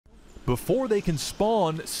before they can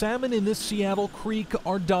spawn, salmon in this Seattle creek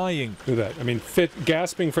are dying. Look at that. I mean,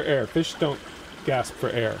 gasping for air. Fish don't gasp for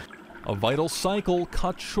air. A vital cycle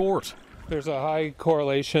cut short. There's a high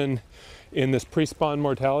correlation in this pre-spawn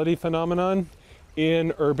mortality phenomenon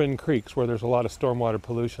in urban creeks where there's a lot of stormwater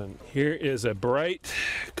pollution. Here is a bright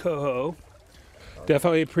coho,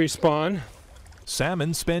 definitely pre-spawn.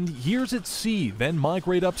 Salmon spend years at sea, then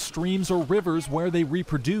migrate up streams or rivers where they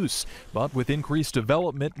reproduce. But with increased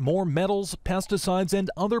development, more metals, pesticides,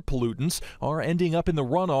 and other pollutants are ending up in the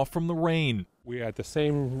runoff from the rain. At the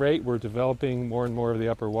same rate, we're developing more and more of the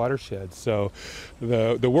upper watersheds. So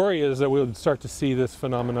the worry is that we'll start to see this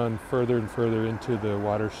phenomenon further and further into the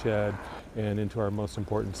watershed and into our most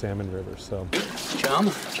important salmon rivers. So, Chum,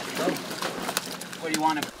 what do you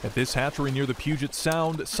want? At this hatchery near the Puget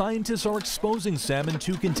Sound, scientists are exposing salmon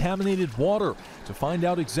to contaminated water to find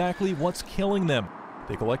out exactly what's killing them.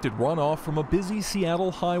 They collected runoff from a busy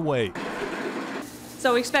Seattle highway.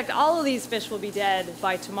 So we expect all of these fish will be dead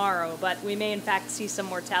by tomorrow, but we may in fact see some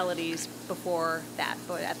mortalities before that,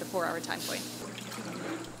 at the 4-hour time point.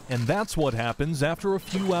 And that's what happens after a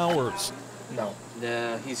few hours. No.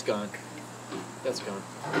 Nah, he's gone. That's gone.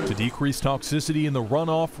 To decrease toxicity in the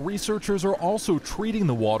runoff, researchers are also treating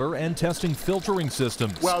the water and testing filtering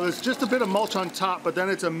systems. Well, there's just a bit of mulch on top, but then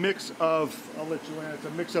it's a mix of, I'll let you in, it's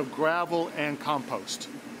a mix of gravel and compost.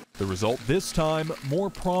 The result this time, more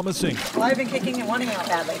promising. Well, I've been kicking and wanting out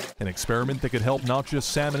badly. An experiment that could help not just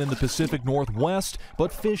salmon in the Pacific Northwest,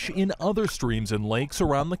 but fish in other streams and lakes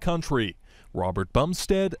around the country. Robert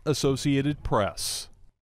Bumstead, Associated Press.